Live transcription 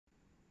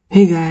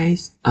Hey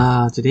guys,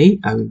 today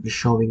I will be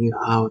showing you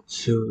how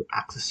to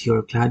access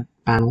your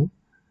CloudPanel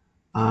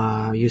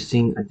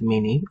using a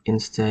domain name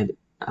instead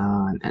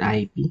an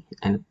IP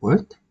and a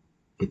port.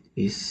 It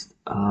is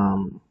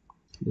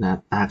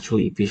not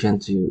actually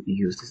efficient to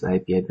use this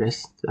IP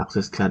address to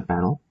access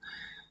CloudPanel.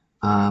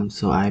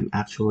 So I'm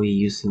actually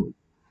using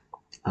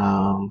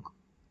um,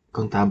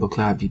 Contabo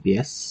Cloud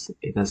VPS.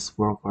 It has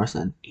 4 cores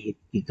and 8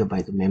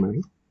 GB of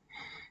memory,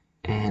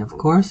 and of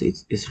course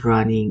it's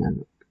running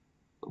on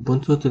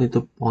Ubuntu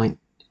 22.04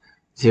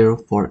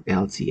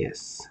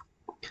 LTS.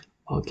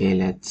 Okay,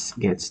 let's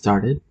get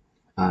started.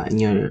 In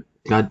your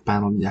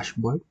CloudPanel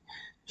dashboard,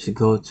 just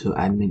go to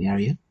admin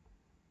area,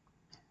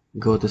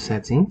 go to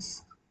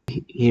settings.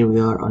 Here we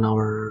are on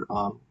our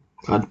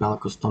CloudPanel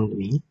custom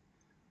domain.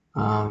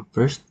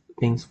 First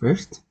things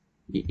first,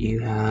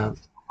 you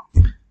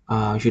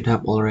should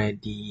have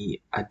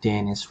already a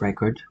DNS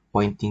record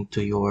pointing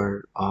to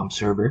your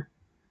server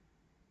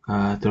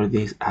through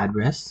this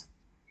address.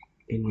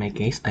 In my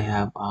case, I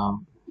have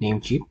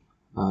Namecheap.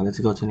 Let's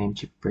go to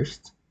Namecheap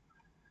first.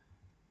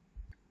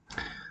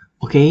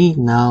 Okay,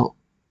 now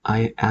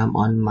I am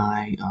on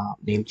my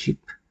Namecheap,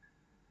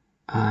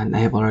 and I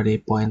have already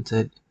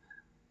pointed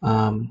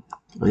the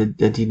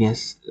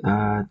DNS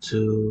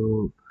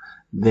to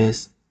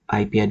this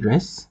IP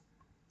address,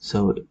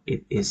 so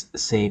it is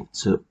safe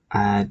to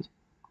add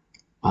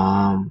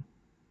a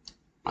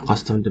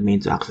custom domain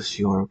to access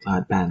your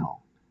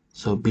CloudPanel.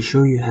 So be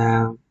sure you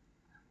have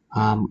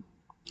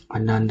a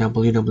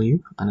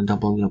non-www and a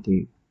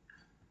www.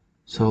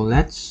 So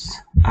let's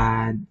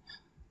add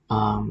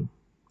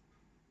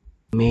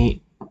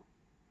may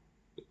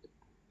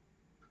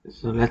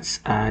so let's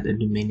add a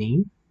domain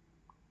name.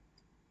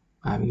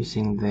 I'm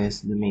using this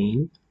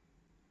domain.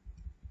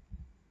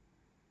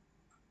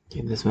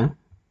 Okay, this one.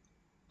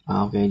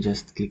 Okay,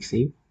 just click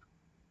save.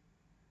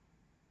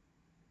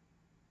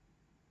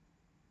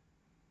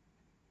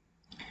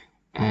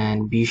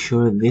 And be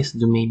sure this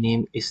domain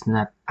name is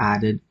not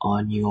added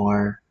on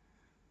your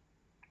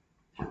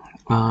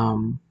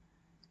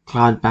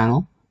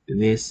CloudPanel.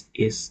 This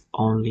is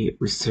only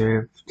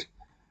reserved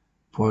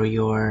for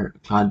your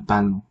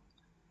CloudPanel.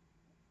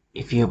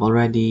 If you have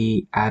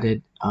already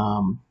added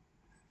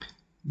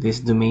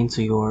this domain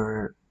to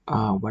your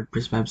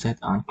WordPress website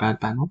on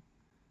CloudPanel,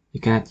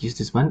 you cannot use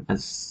this one,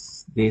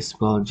 as this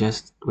will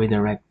just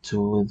redirect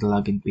to the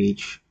login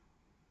page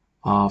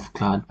of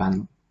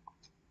CloudPanel.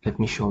 Let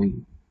me show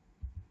you.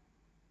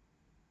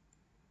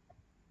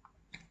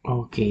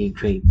 Okay,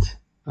 great.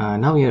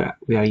 Now we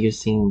are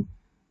using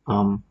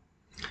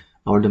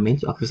our domain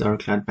to access our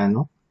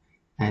CloudPanel,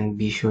 and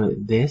be sure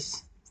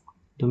this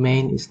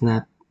domain is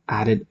not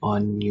added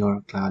on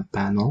your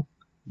CloudPanel,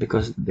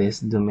 because this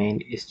domain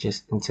is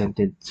just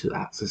intended to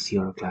access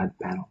your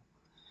CloudPanel.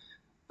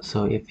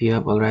 So if you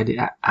have already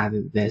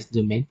added this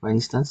domain, for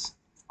instance,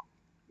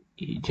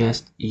 you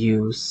just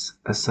use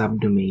a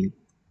subdomain.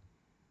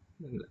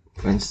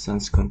 For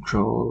instance,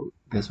 control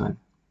this one,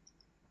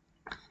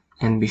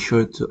 and be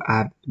sure to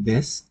add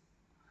this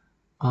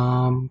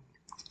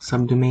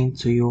subdomain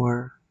to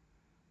your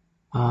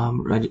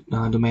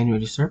domain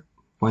register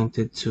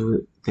pointed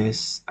to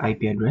this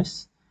IP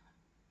address.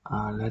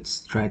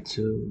 Let's try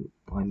to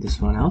point this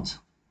one out.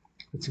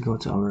 Let's go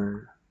to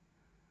our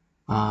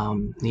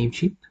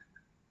Namecheap.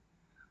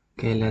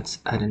 Okay, let's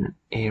add an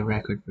A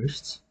record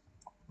first,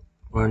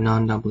 or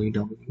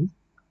non-www.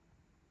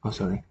 Oh,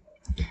 sorry,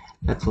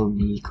 that will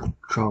be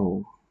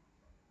control.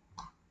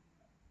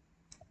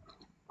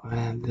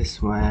 And this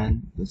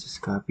one, let's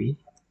just copy,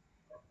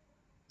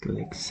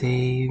 click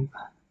save,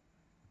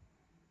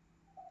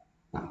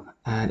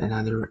 add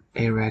another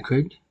A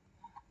record.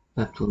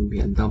 That will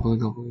be a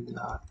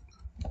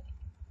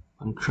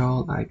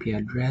www.control IP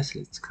address.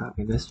 Let's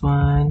copy this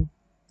one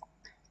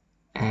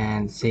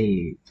and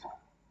save.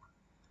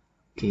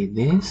 Okay,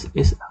 this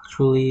is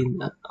actually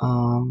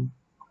a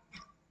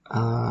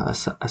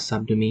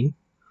subdomain,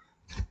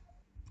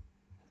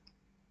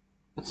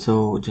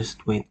 so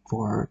just wait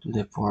for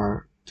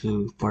 24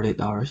 to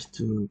 48 hours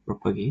to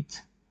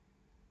propagate.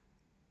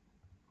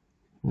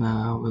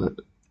 Now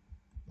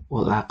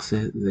we'll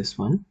access this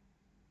one.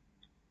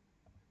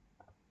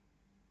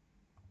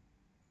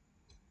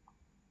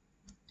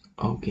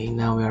 Okay,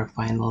 now we are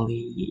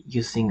finally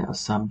using a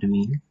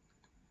subdomain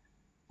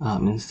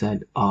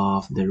instead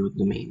of the root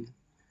domain.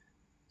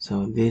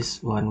 So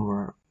this one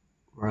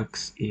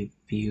works if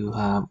you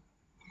have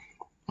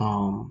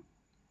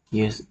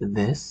used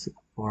this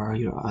for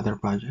your other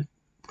project.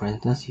 For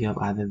instance, you have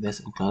added this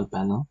in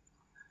CloudPanel,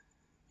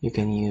 you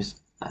can use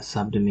a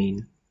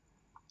subdomain.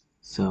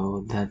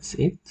 So that's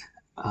it.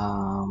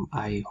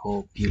 I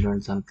hope you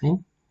learned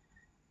something,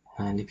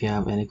 and if you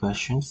have any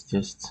questions,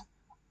 just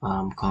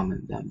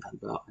comment them down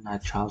below and I'll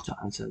try to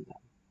answer them.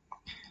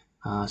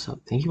 So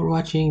thank you for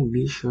watching.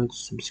 Be sure to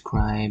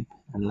subscribe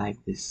and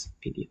like this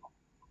video,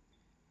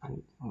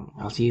 and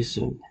I'll see you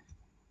soon.